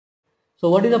So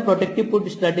what is a protective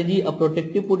put strategy? A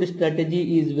protective put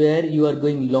strategy is where you are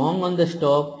going long on the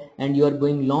stock and you are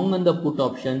going long on the put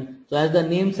option. So as the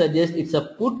name suggests, it's a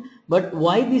put. But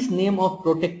why this name of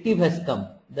protective has come?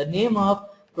 The name of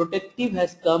protective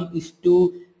has come is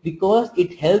because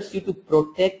it helps you to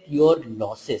protect your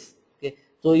losses. Okay.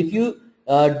 So if you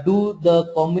do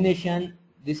the combination,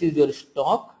 this is your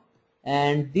stock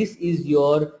and this is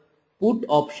your put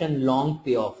option long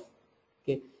payoff.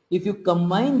 Okay, if you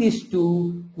combine these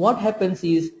two, what happens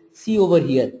is, see over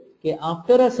here, okay,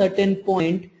 after a certain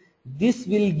point this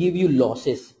will give you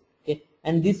losses, okay,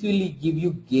 and this will give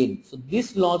you gain. So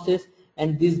these losses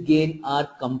and this gain are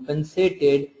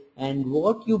compensated, and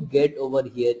what you get over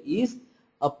here is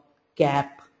a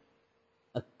cap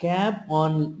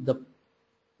on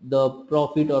the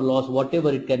profit or loss,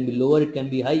 whatever. It can be lower, it can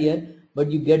be higher, but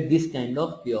you get this kind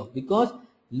of payoff because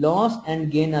loss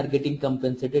and gain are getting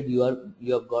compensated. You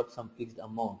have got some fixed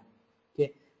amount.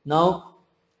 Okay, now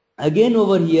again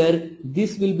over here,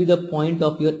 this will be the point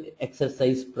of your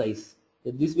exercise price.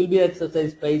 So this will be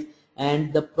exercise price,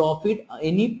 and the profit at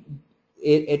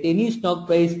any stock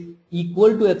price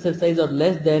equal to exercise or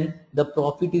less than, the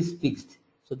profit is fixed.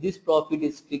 So this profit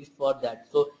is fixed for that.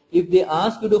 So if they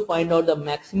ask you to find out the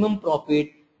maximum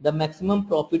profit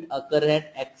occur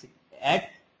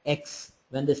at X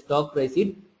when the stock price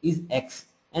is X,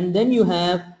 and then you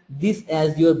have this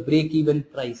as your break even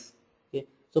price. Okay,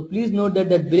 so please note that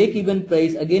that break even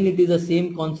price, again it is the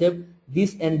same concept.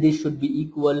 This and this should be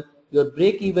equal. Your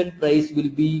break even price will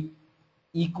be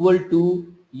equal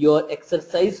to your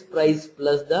exercise price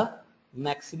plus the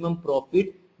maximum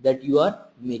profit that you are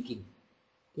making.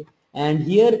 Okay. And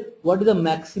here, what is the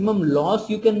maximum loss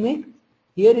you can make?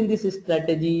 Here in this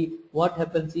strategy, what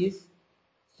happens is,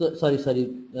 sorry,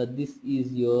 this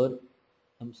is your,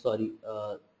 actually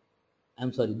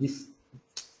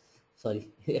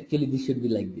actually this should be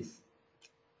like this.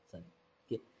 Sorry.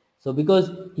 Okay. So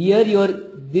because here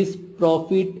this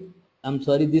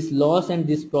loss and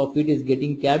this profit is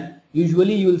getting capped.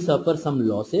 Usually you will suffer some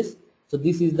losses. So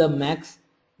this is the max.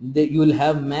 You will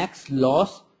have max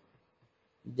loss.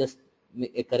 Just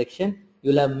a correction.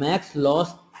 You will have max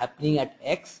loss happening at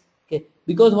X. Okay.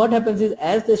 Because what happens is,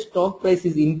 as the stock price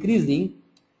is increasing,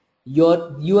 you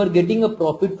are getting a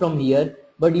profit from here,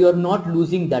 but you are not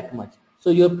losing that much. So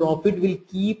your profit will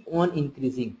keep on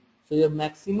increasing. So your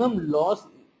maximum loss,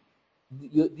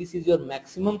 this is your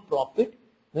maximum profit.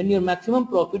 When your maximum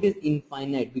profit is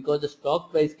infinite, because the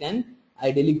stock price can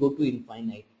ideally go to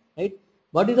infinite, right?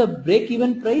 What is the break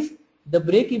even price? The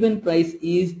break even price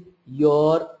is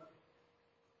your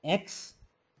X.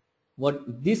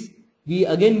 What this, we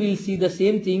again will see the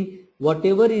same thing.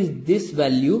 Whatever is this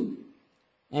value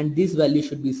and this value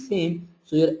should be same.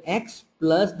 So your X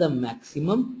plus the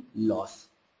maximum loss.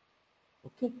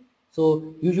 Okay.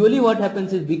 So usually what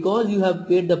happens is, because you have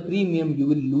paid the premium, you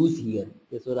will lose here.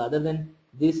 Okay. So rather than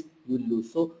this, you will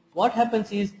lose. So what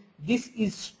happens is, this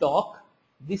is stock,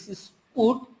 this is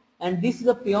put, and this is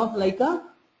a payoff like a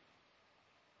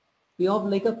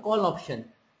call option.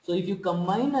 So if you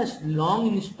combine a long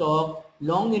in stock,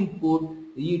 long in put,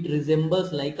 it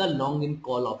resembles like a long in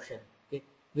call option. Okay.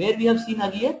 Where we have seen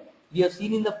earlier, we have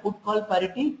seen in the put call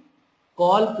parity,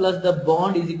 call plus the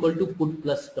bond is equal to put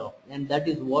plus stock, and that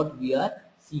is what we are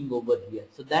seeing over here.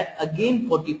 So that again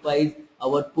fortifies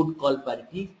our put call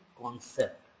parity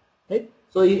concept, right?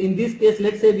 So in this case,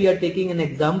 let's say we are taking an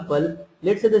example.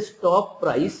 Let's say the stock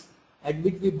price at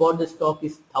which we bought the stock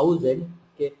is 1000.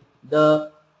 Okay,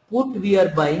 the put we are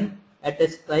buying at a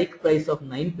strike price of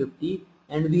 950,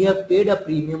 and we have paid a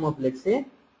premium of, let's say,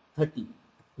 30.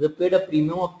 We have paid a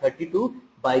premium of 30 to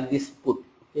buy this put.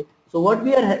 Okay, so what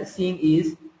we are seeing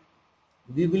is,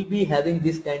 we will be having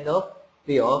this kind of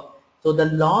payoff. So the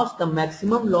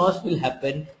maximum loss will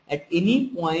happen at any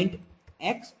point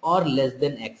X or less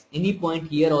than X. Any point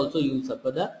here also you will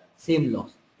suffer the same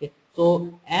loss. Okay.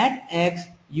 So at X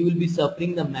you will be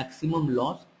suffering the maximum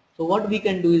loss. So what we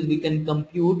can do is, we can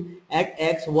compute at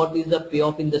X what is the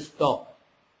payoff in the stock.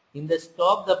 In the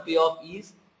stock, the payoff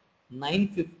is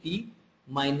 950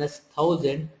 minus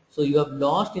 1000. So you have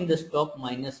lost in the stock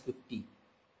minus 50.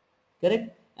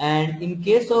 Correct? And in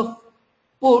case of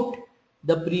put,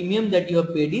 the premium that you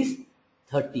have paid is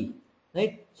 30.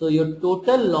 Right? So your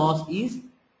total loss is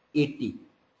 80.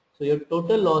 So your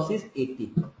total loss is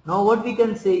 80. Now what we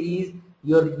can say is,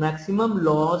 your maximum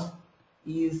loss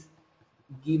is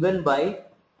given by,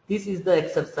 this is the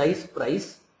exercise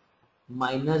price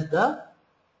minus the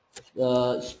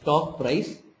stock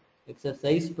price,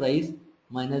 exercise price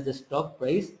minus the stock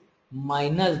price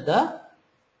minus the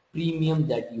premium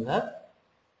that you have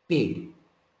paid.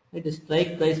 It is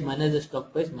strike price minus the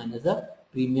stock price minus the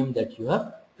premium that you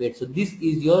have paid. So this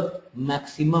is your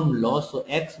maximum loss. So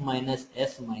X minus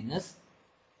S minus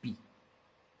P.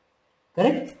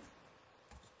 Correct?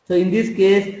 So in this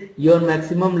case, your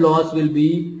maximum loss will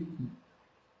be,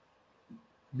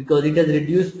 because it has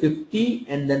reduced 50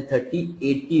 and then 30,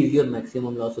 80 is your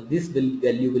maximum loss. So this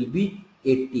value will be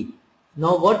 80.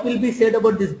 Now what will be said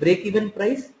about this break-even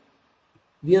price?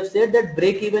 We have said that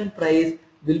break-even price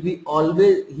will be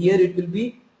always, here it will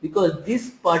be, because this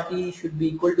party should be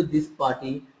equal to this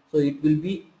party. So it will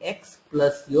be X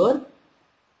plus your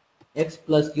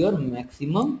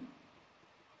maximum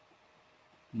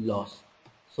loss.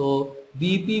 So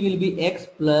BP will be X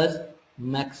plus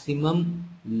maximum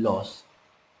loss.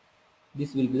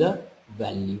 This will be the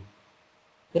value.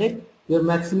 Correct? Your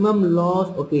maximum loss,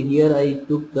 okay, here I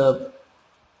took the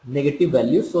negative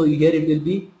value. So here it will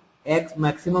be X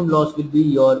maximum loss will be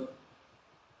your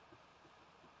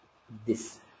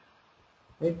this.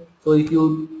 Right? So if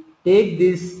you take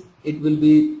this, it will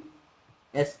be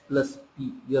S plus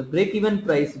P. Your break-even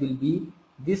price will be,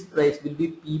 this price will be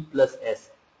P plus S.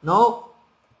 Now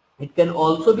it can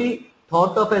also be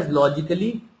thought of as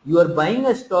logically, you are buying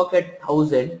a stock at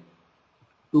 1000.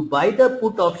 To buy the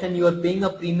put option, you are paying a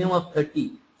premium of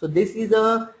 30. So this is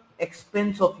a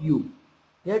expense of you.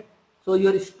 Yet, so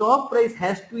your stock price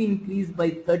has to increase by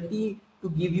 30 to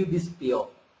give you this payoff.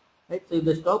 Right? So if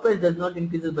the stock price does not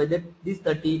increase by this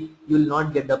 30, you will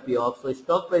not get the payoff. So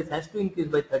stock price has to increase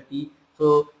by 30.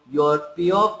 So your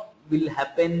payoff will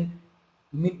happen,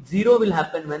 zero will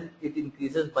happen when it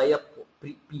increases by a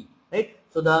P. Right?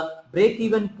 So the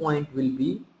break-even point will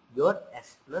be your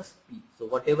S plus P. So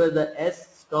whatever the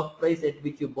S stock price at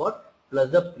which you bought plus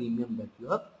the premium that you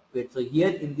have paid. So here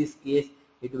in this case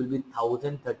it will be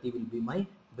 1030 will be my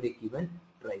break-even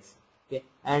price. Okay,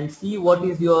 and see what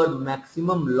is your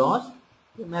maximum loss.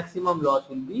 The maximum loss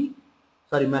will be,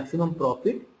 sorry, maximum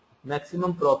profit.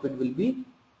 Maximum profit will be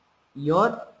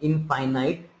your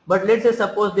infinite. But let's say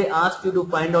suppose they asked you to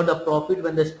find out the profit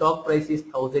when the stock price is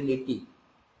 1080.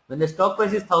 When the stock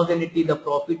price is 1080, the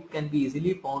profit can be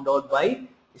easily found out by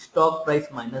stock price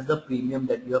minus the premium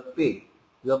that you have paid.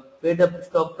 You have paid the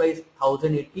stock price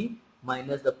 1080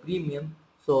 minus the premium.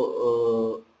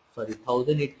 So, sorry,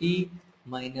 1080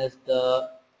 minus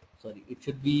the, sorry, it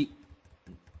should be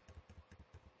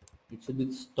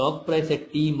stock price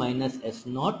at T minus S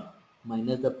naught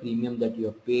minus the premium that you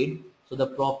have paid. So the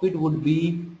profit would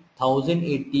be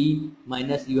 1080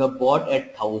 minus you have bought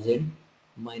at 1000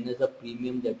 minus the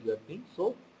premium that you are paying.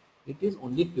 So it is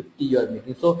only 50 you are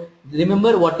making. So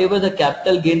remember, whatever the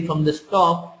capital gain from the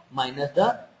stock minus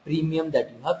the premium that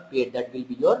you have paid, that will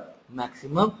be your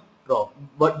maximum profit.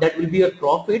 But that will be your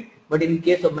profit. But in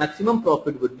case of maximum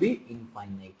profit would be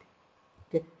infinite.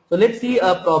 Okay. So let's see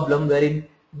a problem wherein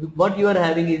what you are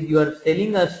having is you are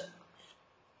selling us,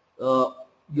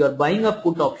 you are buying a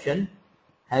put option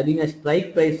having a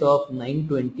strike price of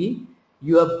 920.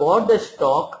 You have bought the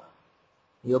stock.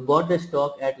 You have bought the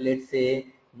stock at, let's say,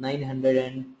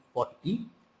 940.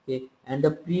 Okay, and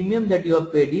the premium that you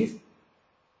have paid is,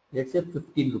 let's say,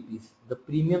 15 rupees. The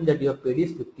premium that you have paid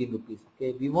is 15 rupees.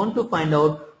 Okay, we want to find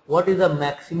out what is the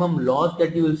maximum loss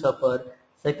that you will suffer.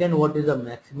 Second, what is the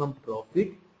maximum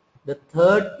profit. The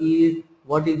third is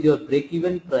what is your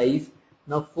break-even price.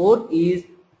 Now fourth is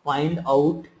find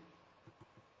out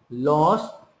loss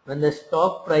when the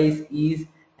stock price is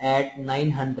at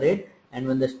 900 and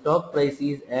when the stock price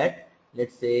is at,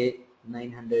 let's say,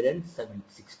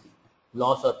 960.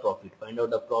 Loss or profit. Find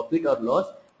out the profit or loss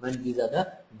when these are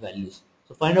the values.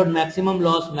 So find out maximum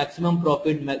loss, maximum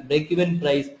profit, break-even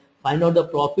price. Find out the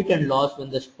profit and loss when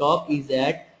the stock is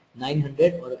at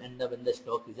 900 or when the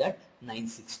stock is at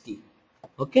 960.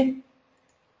 Okay.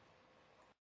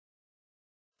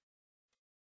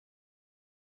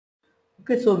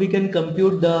 Okay, so we can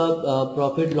compute the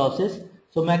profit losses.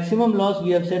 So maximum loss,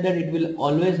 we have said that it will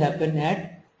always happen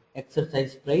at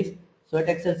exercise price. So at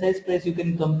exercise price, you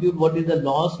can compute what is the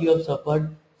loss you have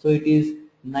suffered. So it is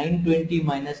 920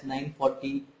 minus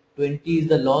 940. 20 is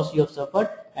the loss you have suffered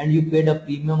and you paid a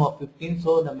premium of 15.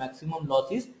 So the maximum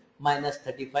loss is minus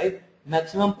 35.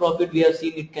 Maximum profit, we have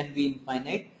seen it can be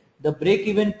infinite. The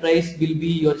break-even price will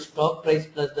be your stock price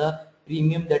plus the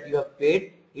premium that you have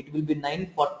paid. It will be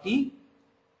 940.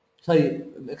 Sorry,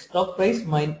 stock price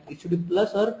it should be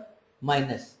plus or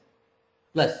minus,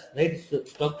 plus, right? So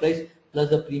stock price plus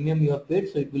the premium you have paid,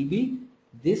 so it will be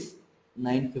this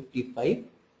 955.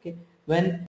 Okay, when